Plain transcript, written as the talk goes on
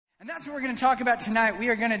And that's what we're going to talk about tonight. We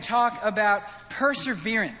are going to talk about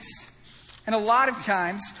perseverance. And a lot of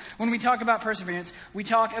times, when we talk about perseverance, we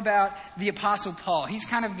talk about the Apostle Paul. He's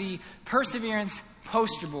kind of the perseverance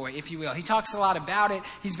poster boy, if you will. He talks a lot about it.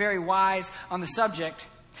 He's very wise on the subject.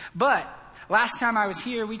 But last time I was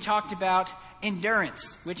here, we talked about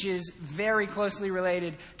endurance, which is very closely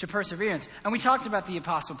related to perseverance. And we talked about the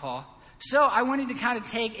Apostle Paul. So I wanted to kind of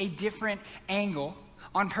take a different angle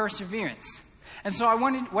on perseverance. And so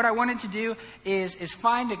what I wanted to do is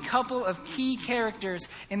find a couple of key characters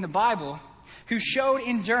in the Bible who showed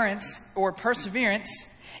endurance or perseverance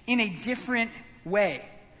in a different way.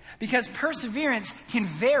 Because perseverance can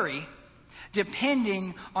vary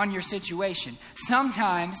depending on your situation.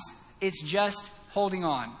 Sometimes it's just holding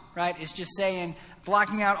on, right? It's just saying,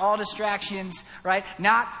 blocking out all distractions, right?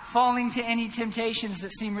 Not falling to any temptations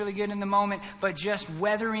that seem really good in the moment, but just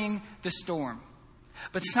weathering the storm.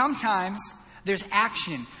 But sometimes there's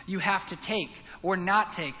action you have to take or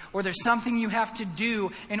not take, or there's something you have to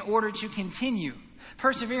do in order to continue.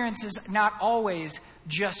 Perseverance is not always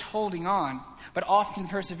just holding on, but often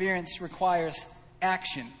perseverance requires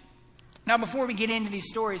action. Now, before we get into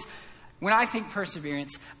these stories, when I think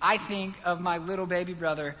perseverance, I think of my little baby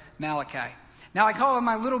brother, Malachi. Now, I call him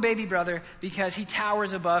my little baby brother because he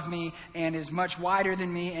towers above me and is much wider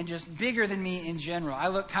than me and just bigger than me in general. I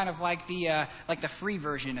look kind of like the free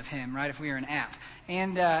version of him, right, if we were an app.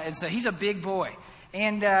 And so he's a big boy.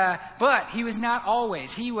 But he was not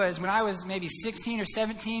always. He was, when I was maybe 16 or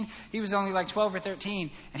 17, he was only like 12 or 13,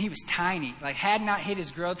 and he was tiny, like had not hit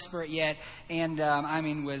his growth spurt yet, and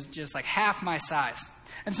was just like half my size.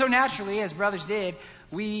 And so naturally, as brothers did,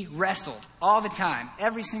 we wrestled all the time,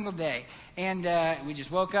 every single day. And we just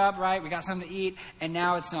woke up, right? We got something to eat, and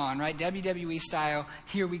now it's on, right? WWE style,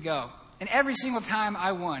 here we go. And every single time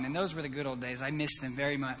I won, and those were the good old days. I miss them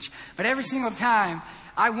very much. But every single time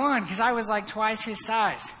I won because I was like twice his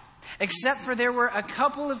size. Except for there were a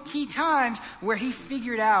couple of key times where he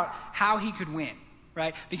figured out how he could win,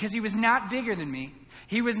 right? Because he was not bigger than me.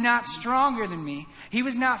 He was not stronger than me. He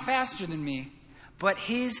was not faster than me. But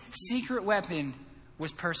his secret weapon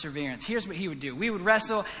was perseverance. Here's what he would do. We would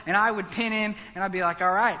wrestle, and I would pin him, and I'd be like,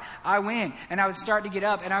 all right, I win. And I would start to get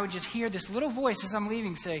up, and I would just hear this little voice as I'm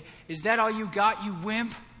leaving say, is that all you got, you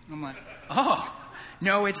wimp? And I'm like, oh,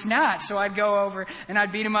 no, it's not. So I'd go over, and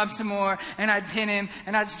I'd beat him up some more, and I'd pin him,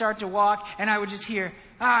 and I'd start to walk, and I would just hear,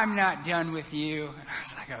 I'm not done with you. And I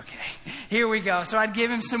was like, okay, here we go. So I'd give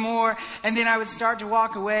him some more, and then I would start to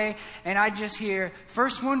walk away, and I'd just hear,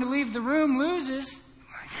 first one to leave the room loses.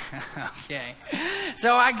 Okay.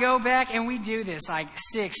 So I go back and we do this like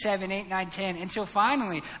 6, 7, 8, 9, 10 until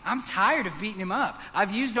finally I'm tired of beating him up.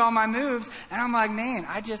 I've used all my moves and I'm like, man,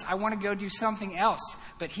 I want to go do something else.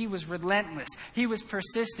 But he was relentless. He was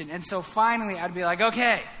persistent. And so finally I'd be like,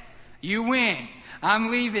 okay, you win. I'm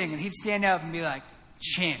leaving. And he'd stand up and be like,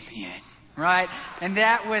 champion. Right? And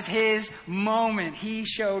that was his moment. He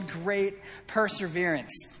showed great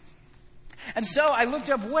perseverance. And so I looked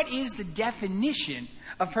up what is the definition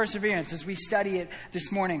of perseverance as we study it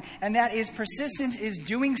this morning. And that is persistence is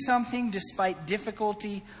doing something despite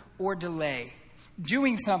difficulty or delay.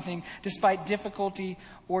 Doing something despite difficulty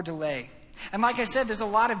or delay. And like I said, there's a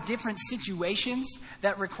lot of different situations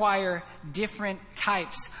that require different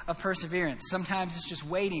types of perseverance. Sometimes it's just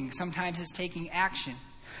waiting. Sometimes it's taking action.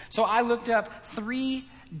 So I looked up 3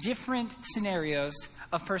 different scenarios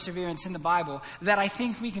of perseverance in the Bible that I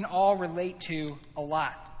think we can all relate to a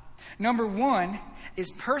lot. Number 1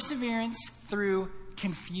 is perseverance through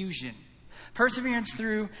confusion. Perseverance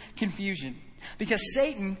through confusion. Because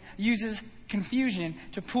Satan uses confusion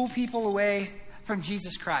to pull people away from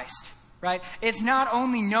Jesus Christ. Right? It's not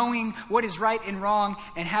only knowing what is right and wrong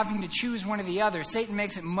and having to choose one or the other. Satan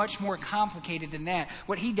makes it much more complicated than that.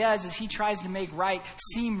 What he does is he tries to make right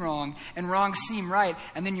seem wrong and wrong seem right.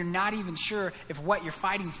 And then you're not even sure if what you're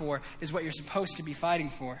fighting for is what you're supposed to be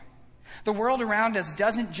fighting for. The world around us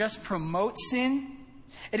doesn't just promote sin.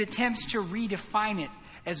 It attempts to redefine it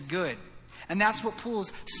as good. And that's what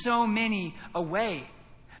pulls so many away.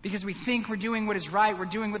 Because we think we're doing what is right. We're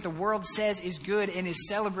doing what the world says is good and is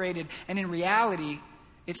celebrated. And in reality,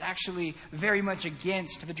 it's actually very much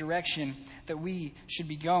against the direction that we should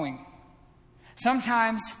be going.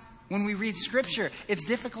 Sometimes when we read Scripture, it's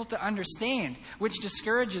difficult to understand, which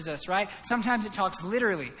discourages us, right? Sometimes it talks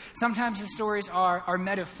literally. Sometimes the stories are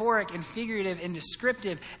metaphoric and figurative and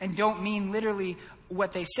descriptive and don't mean literally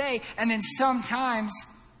what they say. And then sometimes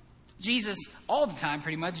Jesus, all the time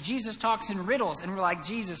pretty much, Jesus talks in riddles. And we're like,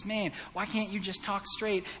 Jesus, man, why can't you just talk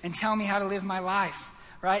straight and tell me how to live my life?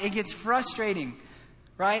 Right? It gets frustrating.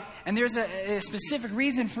 right? And there's a specific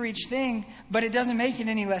reason for each thing, but it doesn't make it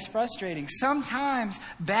any less frustrating. Sometimes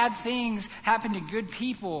bad things happen to good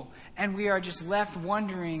people, and we are just left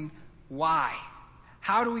wondering why.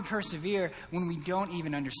 How do we persevere when we don't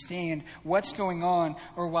even understand what's going on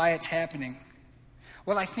or why it's happening?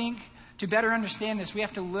 Well, I think to better understand this, we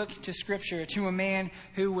have to look to Scripture, to a man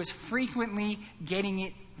who was frequently getting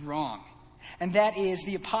it wrong. And that is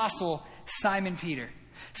the Apostle Simon Peter.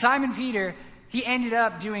 Simon Peter, he ended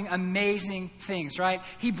up doing amazing things, right?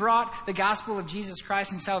 He brought the gospel of Jesus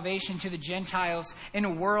Christ and salvation to the Gentiles in a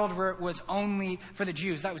world where it was only for the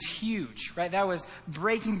Jews. That was huge, right? That was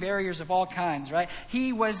breaking barriers of all kinds, right?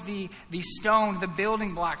 He was the stone, the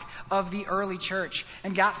building block of the early church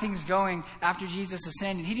and got things going after Jesus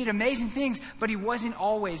ascended. He did amazing things, but he wasn't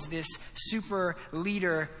always this super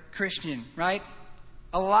leader Christian, right?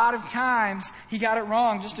 A lot of times he got it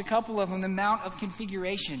wrong, just a couple of them, the Mount of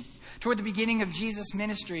Configuration. Toward the beginning of Jesus'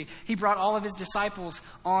 ministry, he brought all of his disciples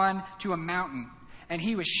on to a mountain. And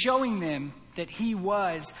he was showing them that he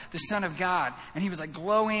was the Son of God. And he was like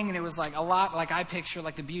glowing, and it was like a lot like I picture,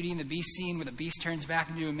 like the Beauty and the Beast scene where the beast turns back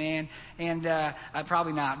into a man. And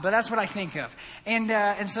probably not, but that's what I think of.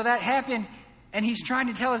 And so that happened, and he's trying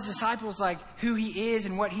to tell his disciples like who he is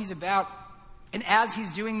and what he's about. And as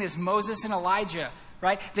he's doing this, Moses and Elijah,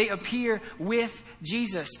 right? They appear with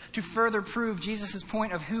Jesus to further prove Jesus'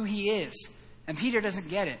 point of who he is. And Peter doesn't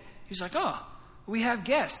get it. He's like, oh, we have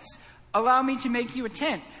guests. Allow me to make you a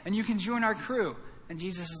tent and you can join our crew. And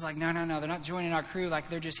Jesus is like, no, they're not joining our crew. Like,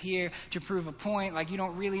 they're just here to prove a point. Like, you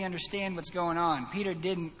don't really understand what's going on. Peter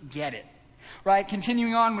didn't get it, right?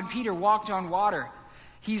 Continuing on, when Peter walked on water,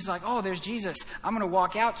 he's like, oh, there's Jesus. I'm going to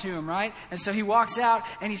walk out to him, right? And so he walks out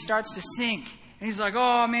and he starts to sink. And he's like,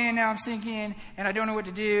 oh, man, now I'm sinking, and I don't know what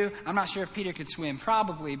to do. I'm not sure if Peter could swim.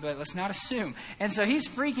 Probably, but let's not assume. And so he's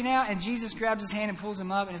freaking out, and Jesus grabs his hand and pulls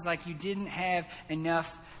him up, and is like, you didn't have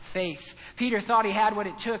enough faith. Peter thought he had what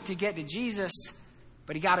it took to get to Jesus,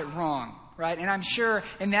 but he got it wrong, right? And I'm sure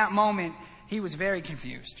in that moment, he was very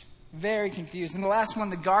confused. Very confused. And the last one,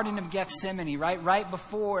 the Garden of Gethsemane, right? Right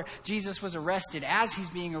before Jesus was arrested, as he's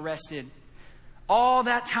being arrested. All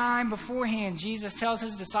that time beforehand, Jesus tells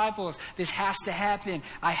his disciples, this has to happen.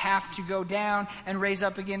 I have to go down and raise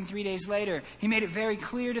up again 3 days later. He made it very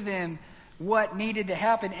clear to them what needed to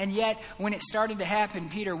happen. And yet, when it started to happen,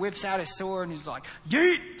 Peter whips out his sword and he's like,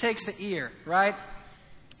 yeet! Takes the ear, right?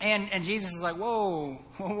 And Jesus is like,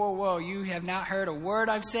 whoa, you have not heard a word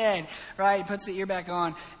I've said, right? He puts the ear back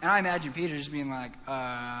on. And I imagine Peter just being like,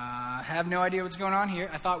 have no idea what's going on here.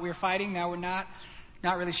 I thought we were fighting. Now we're not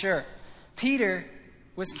really sure. Peter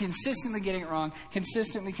was consistently getting it wrong,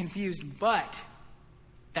 consistently confused, but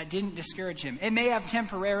that didn't discourage him. It may have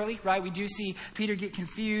temporarily, right? We do see Peter get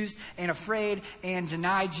confused and afraid and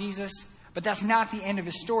deny Jesus, but that's not the end of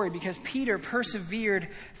his story, because Peter persevered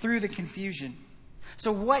through the confusion.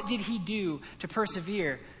 So what did he do to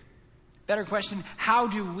persevere? Better question, how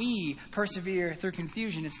do we persevere through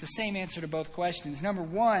confusion? It's the same answer to both questions. Number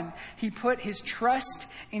one, he put his trust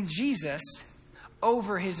in Jesus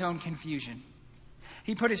over his own confusion.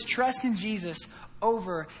 He put his trust in Jesus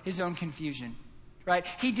over his own confusion, right?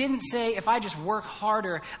 He didn't say, if I just work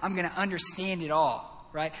harder, I'm going to understand it all,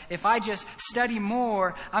 right? If I just study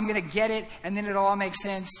more, I'm going to get it, and then it'll all make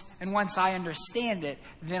sense. And once I understand it,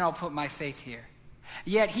 then I'll put my faith here.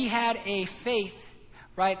 Yet he had a faith,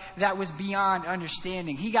 right, that was beyond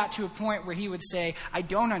understanding. He got to a point where he would say, I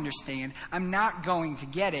don't understand. I'm not going to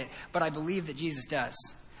get it, but I believe that Jesus does.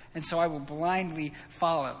 And so I will blindly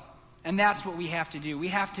follow. And that's what we have to do. We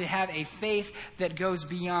have to have a faith that goes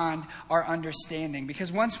beyond our understanding.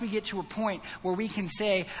 Because once we get to a point where we can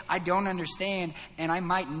say, I don't understand, and I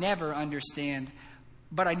might never understand,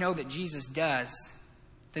 but I know that Jesus does,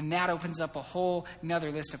 then that opens up a whole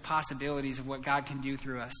nother list of possibilities of what God can do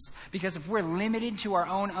through us. Because if we're limited to our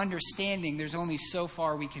own understanding, there's only so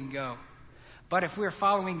far we can go. But if we're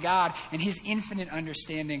following God and his infinite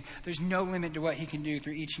understanding, there's no limit to what he can do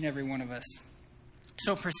through each and every one of us.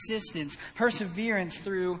 So persistence, perseverance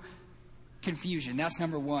through confusion. That's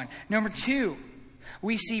number one. Number two,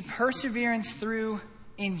 we see perseverance through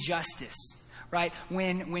injustice, right?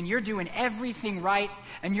 When you're doing everything right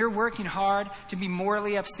and you're working hard to be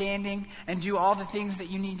morally upstanding and do all the things that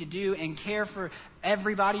you need to do and care for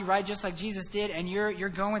everybody, right? Just like Jesus did, and you're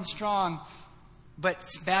going strong, but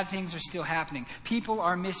bad things are still happening. People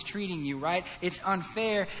are mistreating you, right? It's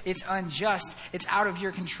unfair. It's unjust. It's out of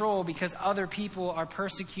your control because other people are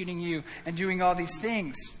persecuting you and doing all these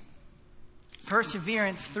things.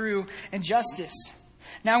 Perseverance through injustice.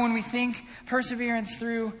 Now, when we think perseverance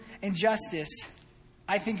through injustice,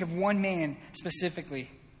 I think of one man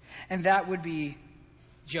specifically, and that would be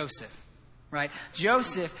Joseph, right?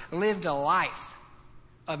 Joseph lived a life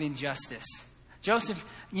of injustice. Joseph,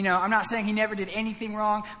 I'm not saying he never did anything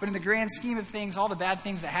wrong, but in the grand scheme of things, all the bad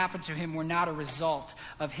things that happened to him were not a result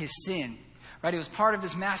of his sin. Right? It was part of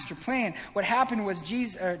this master plan. What happened was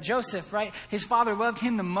Joseph, right? His father loved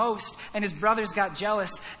him the most, and his brothers got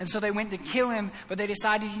jealous, and so they went to kill him, but they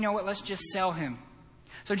decided, let's just sell him.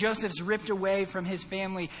 So Joseph's ripped away from his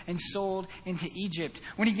family and sold into Egypt.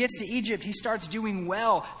 When he gets to Egypt, he starts doing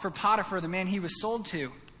well for Potiphar, the man he was sold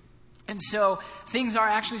to. And so things are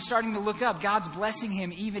actually starting to look up. God's blessing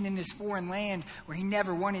him even in this foreign land where he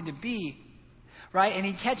never wanted to be. Right? And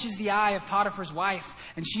he catches the eye of Potiphar's wife,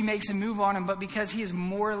 and she makes a move on him, but because he is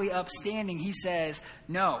morally upstanding, he says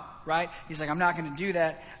no, right? He's like, I'm not going to do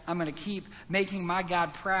that. I'm going to keep making my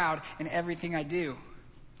God proud in everything I do.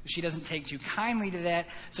 She doesn't take too kindly to that,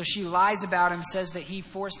 so she lies about him, says that he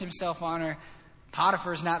forced himself on her.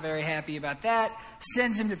 Potiphar's not very happy about that,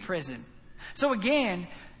 sends him to prison. So again,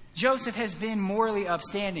 Joseph has been morally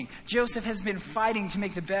upstanding. Joseph has been fighting to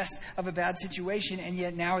make the best of a bad situation, and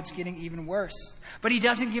yet now it's getting even worse. But he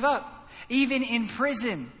doesn't give up. Even in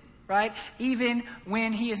prison, right? Even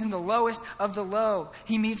when he is in the lowest of the low,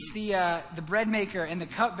 he meets the bread maker and the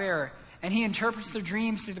cupbearer, and he interprets their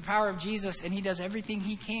dreams through the power of Jesus, and he does everything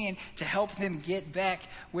he can to help them get back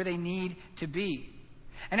where they need to be.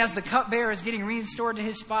 And as the cupbearer is getting restored to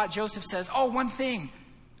his spot, Joseph says, one thing,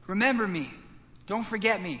 remember me. Don't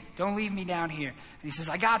forget me. Don't leave me down here. And he says,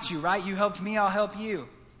 I got you, right? You helped me, I'll help you.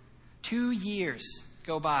 2 years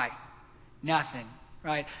go by. Nothing,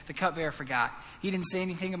 right? The cupbearer forgot. He didn't say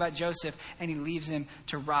anything about Joseph, and he leaves him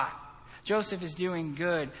to rot. Joseph is doing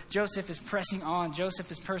good. Joseph is pressing on.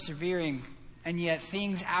 Joseph is persevering. And yet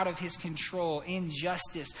things out of his control,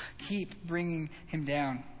 injustice, keep bringing him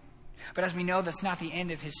down. But as we know, that's not the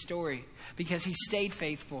end of his story, because he stayed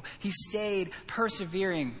faithful. He stayed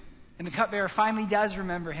persevering. And the cupbearer finally does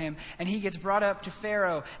remember him, and he gets brought up to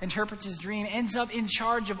Pharaoh, interprets his dream, ends up in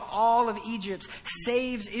charge of all of Egypt,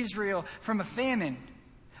 saves Israel from a famine.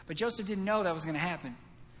 But Joseph didn't know that was going to happen.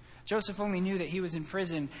 Joseph only knew that he was in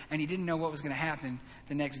prison, and he didn't know what was going to happen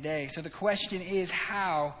the next day. So the question is,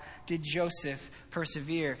 how did Joseph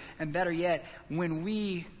persevere? And better yet, when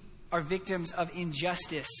we are victims of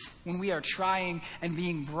injustice, when we are trying and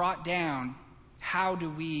being brought down, how do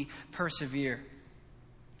we persevere?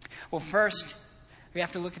 Well, first, we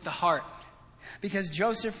have to look at the heart, because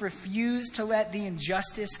Joseph refused to let the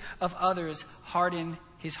injustice of others harden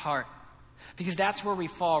his heart. Because that's where we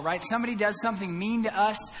fall, right? Somebody does something mean to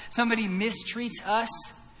us, somebody mistreats us,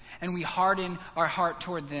 and we harden our heart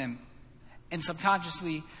toward them, and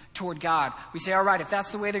subconsciously toward God. We say, all right, if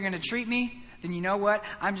that's the way they're going to treat me, then you know what?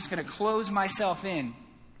 I'm just going to close myself in,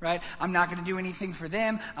 right? I'm not going to do anything for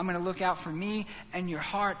them. I'm going to look out for me, and your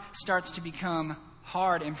heart starts to become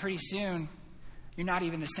hard, and pretty soon you're not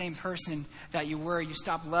even the same person that you were. You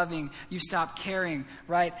stop loving, you stop caring,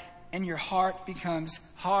 right? And your heart becomes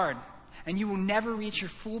hard. And you will never reach your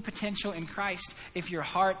full potential in Christ if your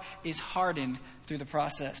heart is hardened through the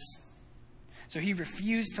process. So he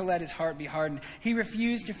refused to let his heart be hardened. He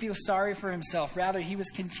refused to feel sorry for himself. Rather, he was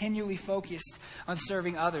continually focused on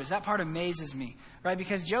serving others. That part amazes me, right?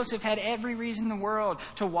 Because Joseph had every reason in the world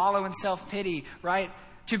to wallow in self-pity, right?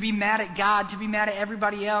 To be mad at God, to be mad at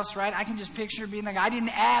everybody else, right? I can just picture being like, I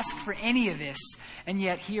didn't ask for any of this, and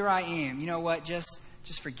yet here I am. You know what? Just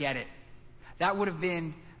forget it. That would have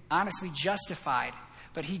been honestly justified,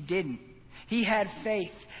 but he didn't. He had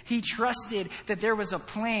faith. He trusted that there was a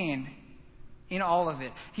plan in all of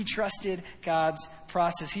it. He trusted God's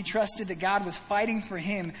process. He trusted that God was fighting for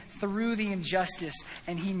him through the injustice,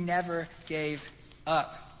 and he never gave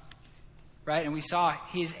up. Right? And we saw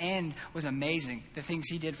his end was amazing, the things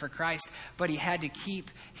he did for Christ, but he had to keep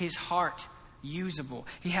his heart usable.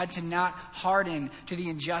 He had to not harden to the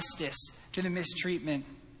injustice, to the mistreatment,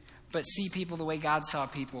 but see people the way God saw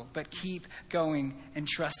people, but keep going and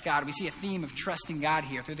trust God. We see a theme of trusting God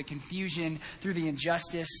here through the confusion, through the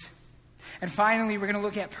injustice. And finally, we're going to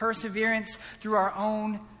look at perseverance through our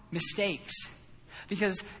own mistakes,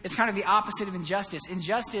 because it's kind of the opposite of injustice.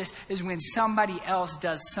 Injustice is when somebody else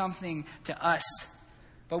does something to us.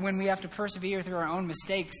 But when we have to persevere through our own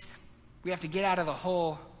mistakes, we have to get out of the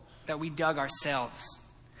hole that we dug ourselves.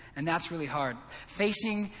 And that's really hard.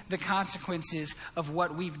 Facing the consequences of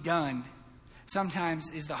what we've done sometimes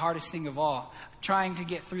is the hardest thing of all. Trying to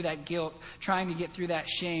get through that guilt, trying to get through that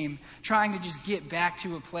shame, trying to just get back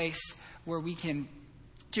to a place where we can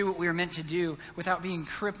do what we were meant to do without being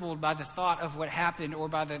crippled by the thought of what happened or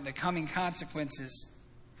by the coming consequences.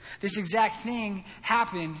 This exact thing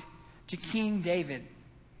happened to King David.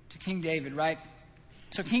 Right?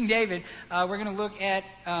 So King David, we're going to look at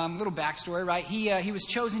a little backstory, right? He was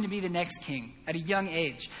chosen to be the next king at a young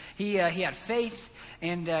age. He had faith,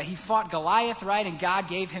 and he fought Goliath, right? And God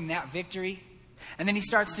gave him that victory. And then he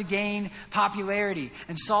starts to gain popularity,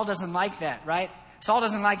 and Saul doesn't like that, right? Saul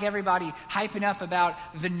doesn't like everybody hyping up about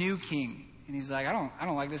the new king. And he's like, I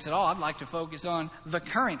don't like this at all. I'd like to focus on the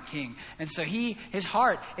current king. And so his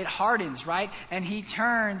heart, it hardens, right? And he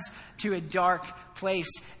turns to a dark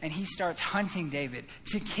place and he starts hunting David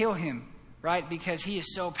to kill him, right? Because he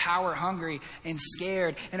is so power hungry and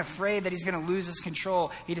scared and afraid that he's going to lose his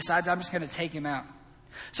control. He decides, I'm just going to take him out.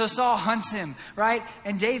 So Saul hunts him, right?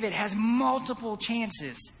 And David has multiple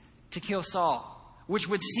chances to kill Saul, which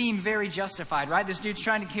would seem very justified, right? This dude's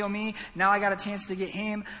trying to kill me. Now I got a chance to get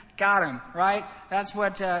him. Got him, right? That's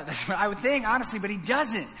what I would think, honestly, but he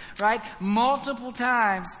doesn't, right? Multiple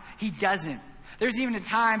times, he doesn't. There's even a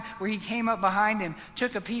time where he came up behind him,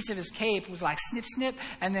 took a piece of his cape, was like, snip, snip,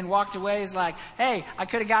 and then walked away. He's like, hey, I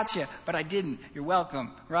could have got you, but I didn't. You're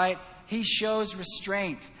welcome, right? He shows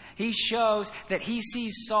restraint. He shows that he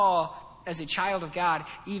sees Saul as a child of God,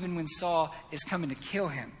 even when Saul is coming to kill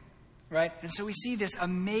him. Right? And so we see this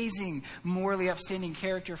amazing, morally upstanding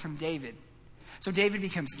character from David. So David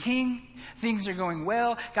becomes king. Things are going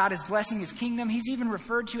well. God is blessing his kingdom. He's even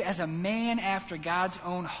referred to as a man after God's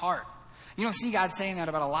own heart. You don't see God saying that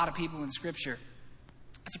about a lot of people in Scripture.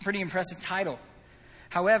 That's a pretty impressive title.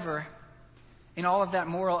 However, in all of that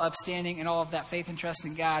moral upstanding and all of that faith and trust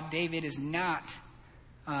in God, David is not,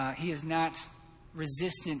 he is not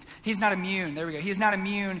resistant. He's not immune. There we go. He is not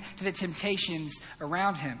immune to the temptations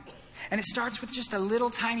around him. And it starts with just a little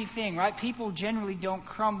tiny thing, right? People generally don't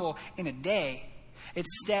crumble in a day. It's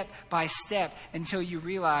step by step until you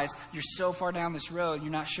realize you're so far down this road,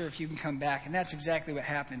 you're not sure if you can come back. And that's exactly what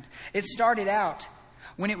happened. It started out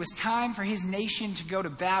when it was time for his nation to go to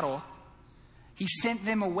battle. He sent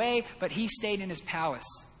them away, but he stayed in his palace.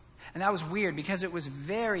 And that was weird because it was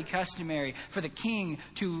very customary for the king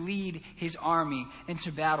to lead his army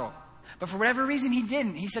into battle. But for whatever reason, he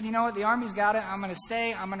didn't. He said, you know what, the army's got it. I'm going to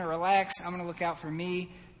stay. I'm going to relax. I'm going to look out for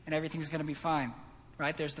me, and everything's going to be fine.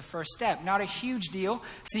 Right? There's the first step. Not a huge deal,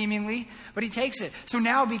 seemingly, but he takes it. So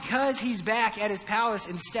now because he's back at his palace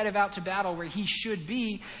instead of out to battle where he should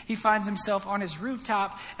be, he finds himself on his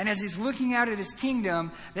rooftop, and as he's looking out at his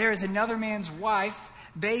kingdom, there is another man's wife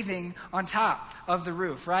bathing on top of the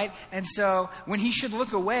roof, right? And so when he should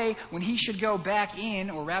look away, when he should go back in,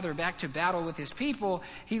 or rather back to battle with his people,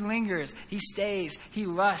 he lingers, he stays, he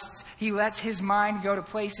lusts, he lets his mind go to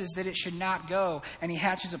places that it should not go, and he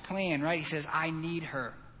hatches a plan, right? He says, I need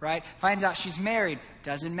her, right? Finds out she's married,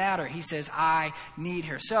 doesn't matter. He says, I need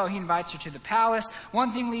her. So he invites her to the palace.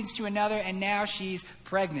 One thing leads to another, and now she's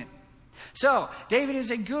pregnant. So David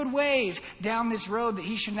is a good ways down this road that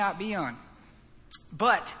he should not be on.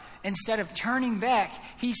 But instead of turning back,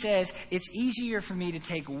 he says, it's easier for me to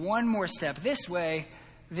take one more step this way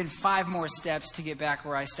than 5 more steps to get back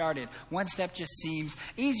where I started. One step just seems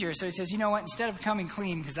easier. So he says, you know what, instead of coming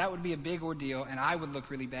clean, because that would be a big ordeal and I would look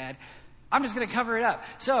really bad, I'm just going to cover it up.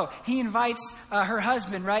 So he invites her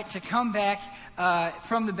husband, right, to come back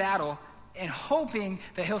from the battle, and hoping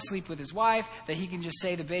that he'll sleep with his wife, that he can just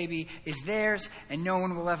say the baby is theirs and no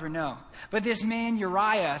one will ever know. But this man,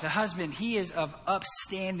 Uriah, the husband, he is of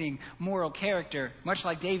upstanding moral character, much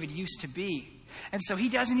like David used to be. And so he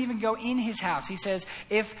doesn't even go in his house. He says,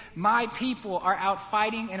 if my people are out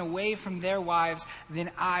fighting and away from their wives, then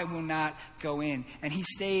I will not go in. And he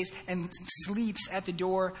stays and sleeps at the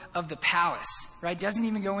door of the palace, right? Doesn't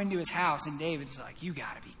even go into his house. And David's like, you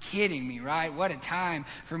got to be kidding me, right? What a time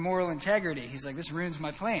for moral integrity. He's like, this ruins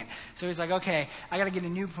my plan. So he's like, okay, I got to get a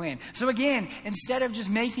new plan. So again, instead of just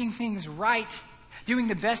making things right, doing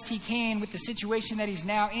the best he can with the situation that he's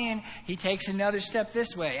now in, he takes another step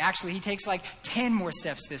this way. Actually, he takes like 10 more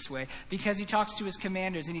steps this way, because he talks to his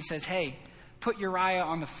commanders and he says, hey, put Uriah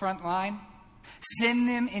on the front line, send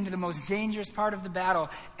them into the most dangerous part of the battle,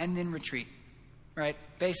 and then retreat. Right?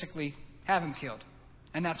 Basically, have him killed.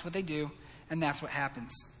 And that's what they do, and that's what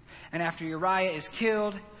happens. And after Uriah is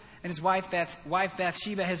killed, and his wife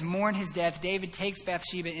Bathsheba has mourned his death, David takes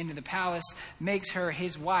Bathsheba into the palace, makes her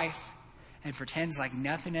his wife, and pretends like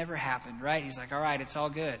nothing ever happened, right? He's like, all right, it's all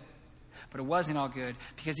good. But it wasn't all good,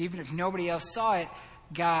 because even if nobody else saw it,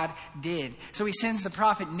 God did. So he sends the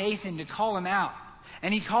prophet Nathan to call him out.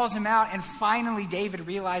 And he calls him out, and finally David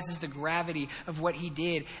realizes the gravity of what he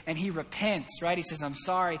did, and he repents, right? He says, I'm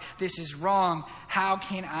sorry, this is wrong. How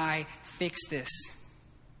can I fix this?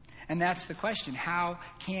 And that's the question. How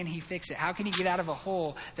can he fix it? How can he get out of a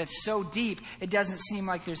hole that's so deep, it doesn't seem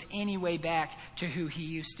like there's any way back to who he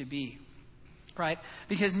used to be? right?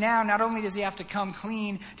 Because now not only does he have to come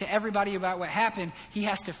clean to everybody about what happened, he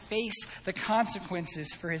has to face the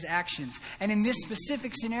consequences for his actions. And in this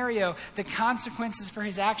specific scenario, the consequences for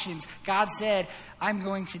his actions, God said, I'm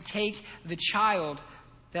going to take the child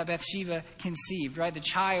that Bathsheba conceived, right? The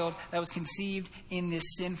child that was conceived in this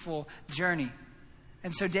sinful journey.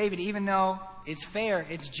 And so David, even though it's fair,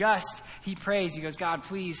 it's just, he prays. He goes, God,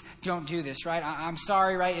 please don't do this, right? I'm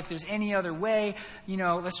sorry, right? If there's any other way,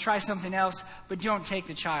 let's try something else, but don't take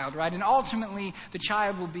the child, right? And ultimately, the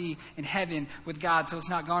child will be in heaven with God, so it's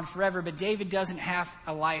not gone forever. But David doesn't have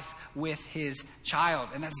a life with his child,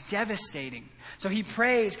 and that's devastating. So he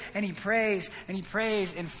prays, and he prays, and he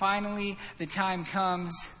prays, and finally the time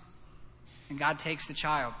comes, and God takes the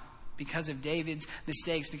child. Because of David's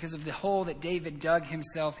mistakes, because of the hole that David dug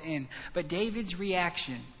himself in. But David's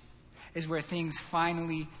reaction is where things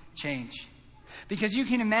finally change. Because you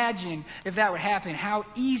can imagine if that would happen, how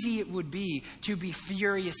easy it would be to be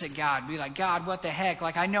furious at God. Be like, God, what the heck?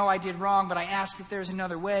 Like, I know I did wrong, but I asked if there's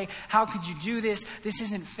another way. How could you do this? This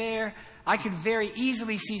isn't fair. I could very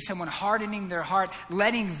easily see someone hardening their heart,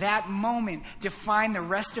 letting that moment define the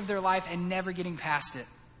rest of their life and never getting past it.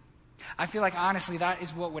 I feel like, honestly, that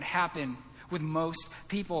is what would happen with most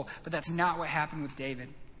people, but that's not what happened with David.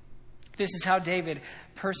 This is how David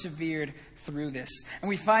persevered through this. And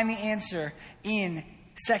we find the answer in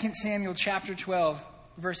 2 Samuel chapter 12,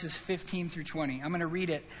 verses 15 through 20. I'm going to read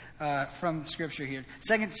it from Scripture here.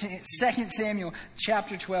 2 Samuel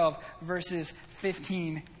chapter 12, verses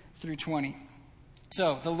 15 through 20.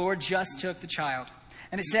 So, the Lord just took the child.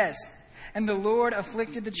 And it says, and the Lord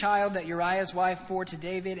afflicted the child that Uriah's wife bore to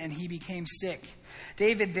David, and he became sick.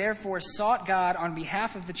 David therefore sought God on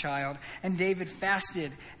behalf of the child, and David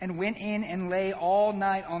fasted and went in and lay all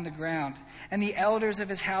night on the ground. And the elders of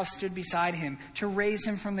his house stood beside him to raise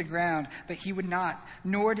him from the ground, but he would not,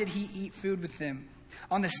 nor did he eat food with them.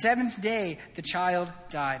 On the seventh day the child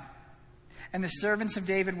died. And the servants of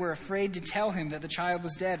David were afraid to tell him that the child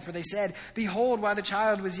was dead. For they said, behold, while the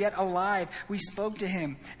child was yet alive, we spoke to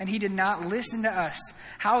him, and he did not listen to us.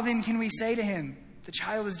 How then can we say to him, the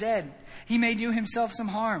child is dead? He may do himself some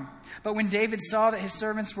harm. But when David saw that his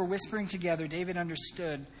servants were whispering together, David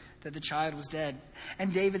understood that the child was dead.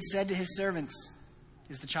 And David said to his servants,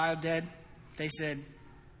 is the child dead? They said,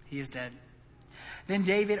 he is dead. Then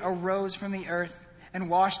David arose from the earth and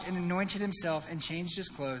washed and anointed himself and changed his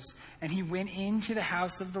clothes. And he went into the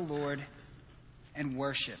house of the Lord and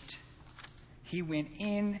worshipped. He went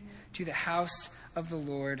into the house of the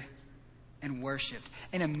Lord and worshipped.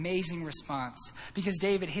 An amazing response. Because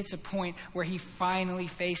David hits a point where he finally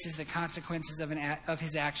faces the consequences of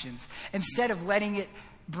his actions. Instead of letting it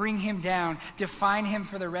bring him down, define him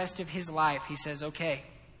for the rest of his life, he says, okay,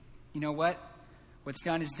 you know what? What's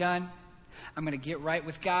done is done. I'm going to get right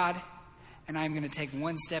with God. And I'm going to take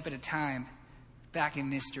one step at a time back in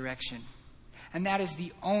this direction. And that is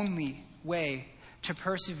the only way to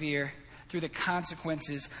persevere through the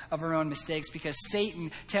consequences of our own mistakes, because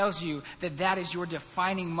Satan tells you that that is your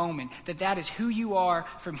defining moment, that is who you are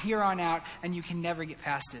from here on out, and you can never get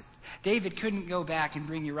past it. David couldn't go back and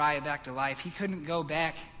bring Uriah back to life. He couldn't go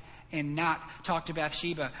back and not talk to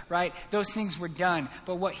Bathsheba, right? Those things were done.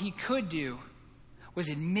 But what he could do was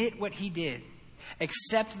admit what he did,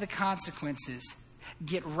 accept the consequences,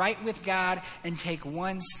 get right with God, and take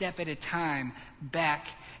one step at a time back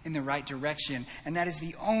in the right direction. And that is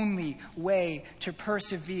the only way to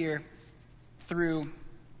persevere through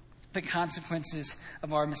the consequences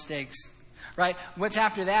of our mistakes. Right? What's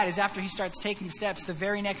after that is, after he starts taking steps, the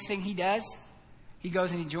very next thing he does, he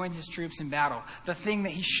goes and he joins his troops in battle. The thing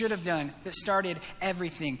that he should have done that started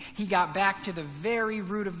everything. He got back to the very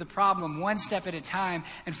root of the problem, one step at a time,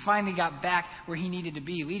 and finally got back where he needed to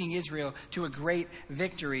be, leading Israel to a great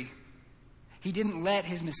victory. He didn't let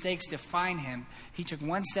his mistakes define him. He took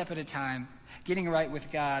one step at a time, getting right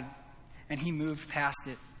with God, and he moved past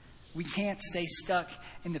it. We can't stay stuck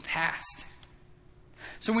in the past.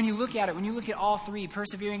 So when you look at it, when you look at all three,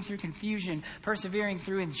 persevering through confusion, persevering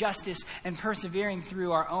through injustice, and persevering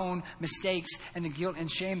through our own mistakes and the guilt and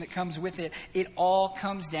shame that comes with it, it all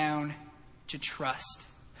comes down to trust.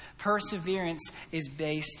 Perseverance is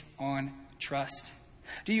based on trust.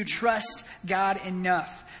 Do you trust God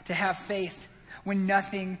enough to have faith when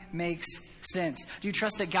nothing makes sense? Do you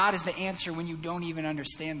trust that God is the answer when you don't even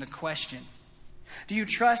understand the question? Do you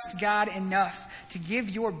trust God enough to give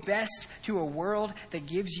your best to a world that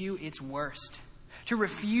gives you its worst? To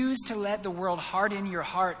refuse to let the world harden your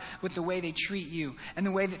heart with the way they treat you and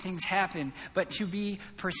the way that things happen, but to be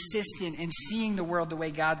persistent in seeing the world the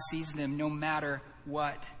way God sees them, no matter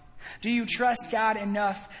what. Do you trust God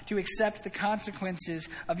enough to accept the consequences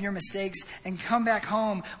of your mistakes and come back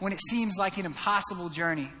home when it seems like an impossible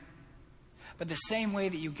journey? But the same way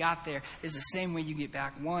that you got there is the same way you get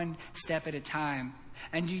back, one step at a time.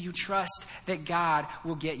 And do you trust that God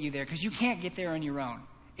will get you there? Because you can't get there on your own.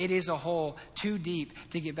 It is a hole too deep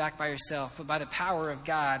to get back by yourself. But by the power of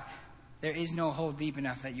God, there is no hole deep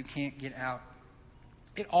enough that you can't get out.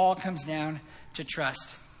 It all comes down to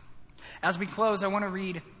trust. As we close, I want to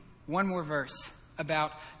read one more verse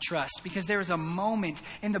about trust, because there is a moment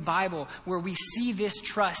in the Bible where we see this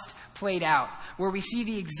trust played out, where we see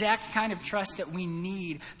the exact kind of trust that we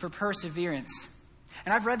need for perseverance.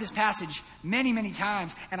 And I've read this passage many, many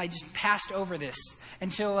times, and I just passed over this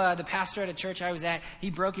until the pastor at a church I was at,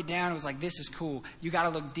 he broke it down and was like, this is cool. You got to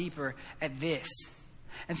look deeper at this.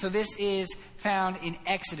 And so this is found in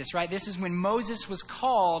Exodus, right? This is when Moses was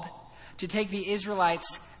called to take the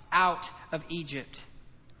Israelites out of Egypt.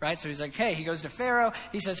 Right? So he's like, hey, he goes to Pharaoh.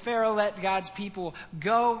 He says, Pharaoh, let God's people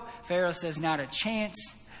go. Pharaoh says, not a chance.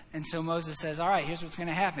 And so Moses says, all right, here's what's going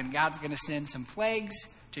to happen. God's going to send some plagues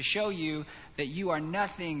to show you that you are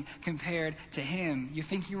nothing compared to him. You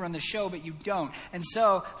think you run the show, but you don't. And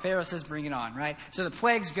so Pharaoh says, bring it on, right? So the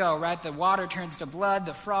plagues go, right? The water turns to blood,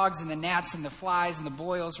 the frogs and the gnats and the flies and the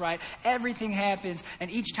boils, right? Everything happens. And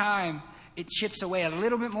each time it chips away a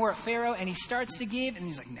little bit more at Pharaoh, and he starts to give, and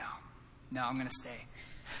he's like, no, I'm going to stay.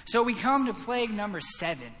 So we come to plague number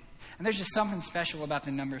 7. And there's just something special about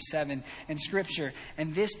the number 7 in Scripture.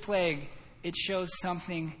 And this plague, it shows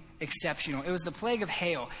something exceptional. It was the plague of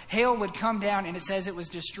hail. Hail would come down, and it says it was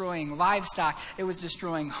destroying livestock. It was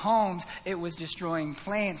destroying homes. It was destroying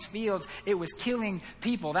plants, fields. It was killing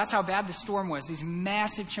people. That's how bad the storm was. These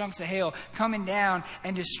massive chunks of hail coming down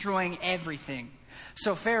and destroying everything.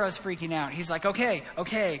 So Pharaoh's freaking out. He's like, okay,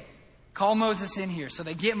 call Moses in here. So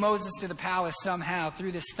they get Moses to the palace somehow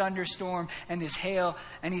through this thunderstorm and this hail.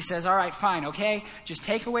 And he says, all right, fine, okay? Just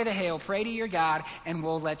take away the hail, pray to your God, and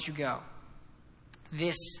we'll let you go.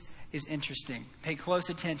 This is interesting. Pay close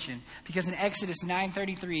attention. Because in Exodus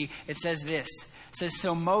 9:33, it says this. It says,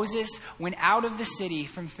 so Moses went out of the city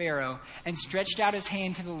from Pharaoh and stretched out his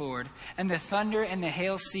hand to the Lord. And the thunder and the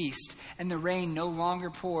hail ceased, and the rain no longer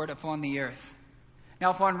poured upon the earth. Now,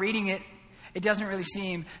 upon reading it, it doesn't really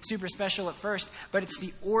seem super special at first, but it's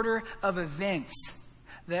the order of events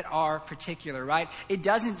that are particular, right? It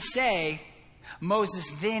doesn't say Moses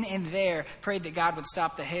then and there prayed that God would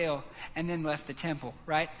stop the hail and then left the temple,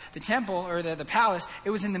 right? The temple, or the palace, it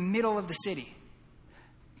was in the middle of the city.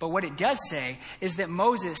 But what it does say is that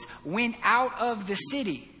Moses went out of the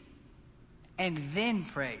city and then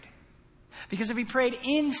prayed. Because if he prayed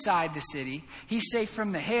inside the city, he's safe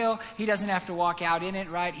from the hail. He doesn't have to walk out in it,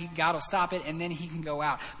 right? God will stop it, and then he can go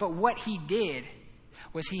out. But what he did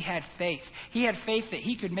was he had faith. He had faith that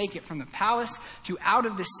he could make it from the palace to out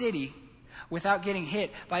of the city without getting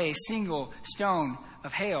hit by a single stone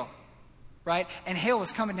of hail, right? And hail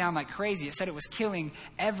was coming down like crazy. It said it was killing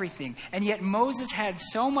everything. And yet Moses had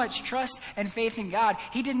so much trust and faith in God,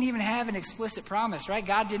 he didn't even have an explicit promise, right?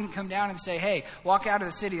 God didn't come down and say, hey, walk out of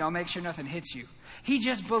the city. I'll make sure nothing hits you. He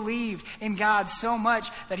just believed in God so much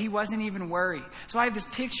that he wasn't even worried. So I have this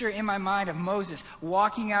picture in my mind of Moses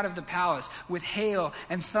walking out of the palace with hail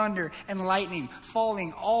and thunder and lightning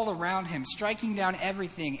falling all around him, striking down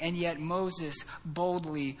everything. And yet Moses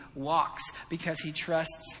boldly walks because he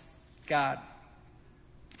trusts God.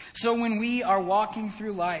 So when we are walking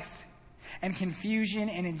through life and confusion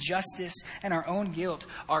and injustice and our own guilt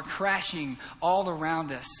are crashing all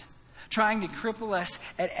around us, trying to cripple us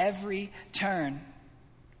at every turn,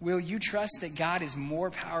 will you trust that God is more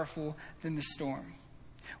powerful than the storm?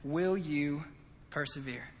 Will you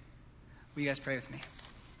persevere? Will you guys pray with me?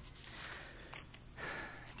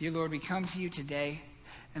 Dear Lord, we come to you today,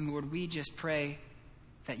 and Lord, we just pray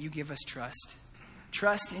that you give us trust.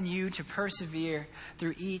 Trust in you to persevere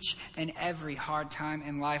through each and every hard time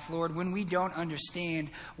in life. Lord, when we don't understand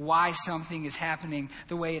why something is happening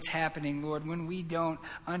the way it's happening, Lord, when we don't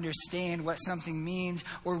understand what something means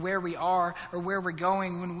or where we are or where we're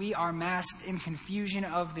going, when we are masked in confusion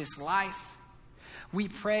of this life, we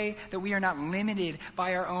pray that we are not limited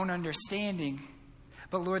by our own understanding,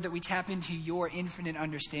 but Lord, that we tap into your infinite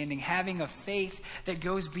understanding, having a faith that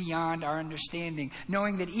goes beyond our understanding,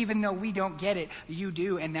 knowing that even though we don't get it, you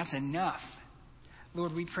do, and that's enough.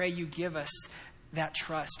 Lord, we pray you give us that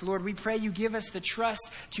trust. Lord, we pray you give us the trust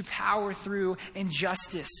to power through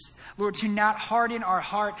injustice. Lord, to not harden our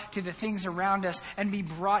heart to the things around us and be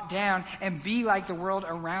brought down and be like the world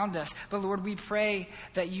around us. But Lord, we pray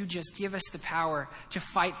that you just give us the power to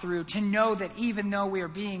fight through, to know that even though we are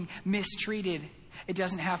being mistreated, It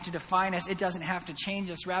doesn't have to define us. It doesn't have to change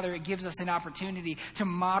us. Rather, it gives us an opportunity to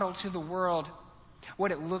model to the world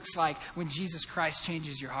what it looks like when Jesus Christ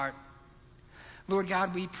changes your heart. Lord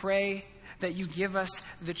God, we pray that you give us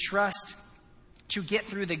the trust to get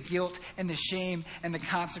through the guilt and the shame and the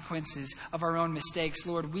consequences of our own mistakes.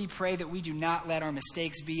 Lord, we pray that we do not let our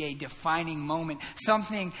mistakes be a defining moment,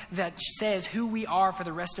 something that says who we are for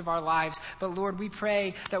the rest of our lives. But Lord, we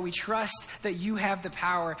pray that we trust that you have the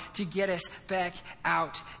power to get us back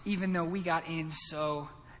out, even though we got in so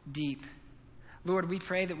deep. Lord, we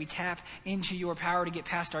pray that we tap into your power to get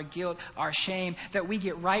past our guilt, our shame, that we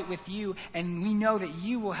get right with you, and we know that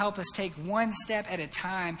you will help us take one step at a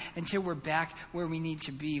time until we're back where we need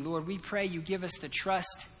to be. Lord, we pray you give us the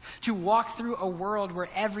trust to walk through a world where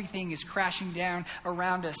everything is crashing down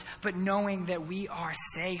around us, but knowing that we are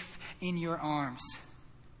safe in your arms.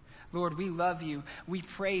 Lord, we love you. We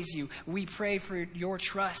praise you. We pray for your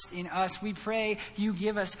trust in us. We pray you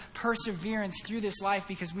give us perseverance through this life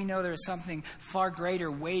because we know there is something far greater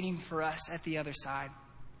waiting for us at the other side.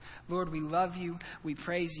 Lord, we love you. We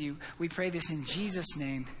praise you. We pray this in Jesus'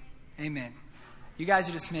 name. Amen. You guys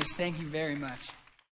are dismissed. Thank you very much.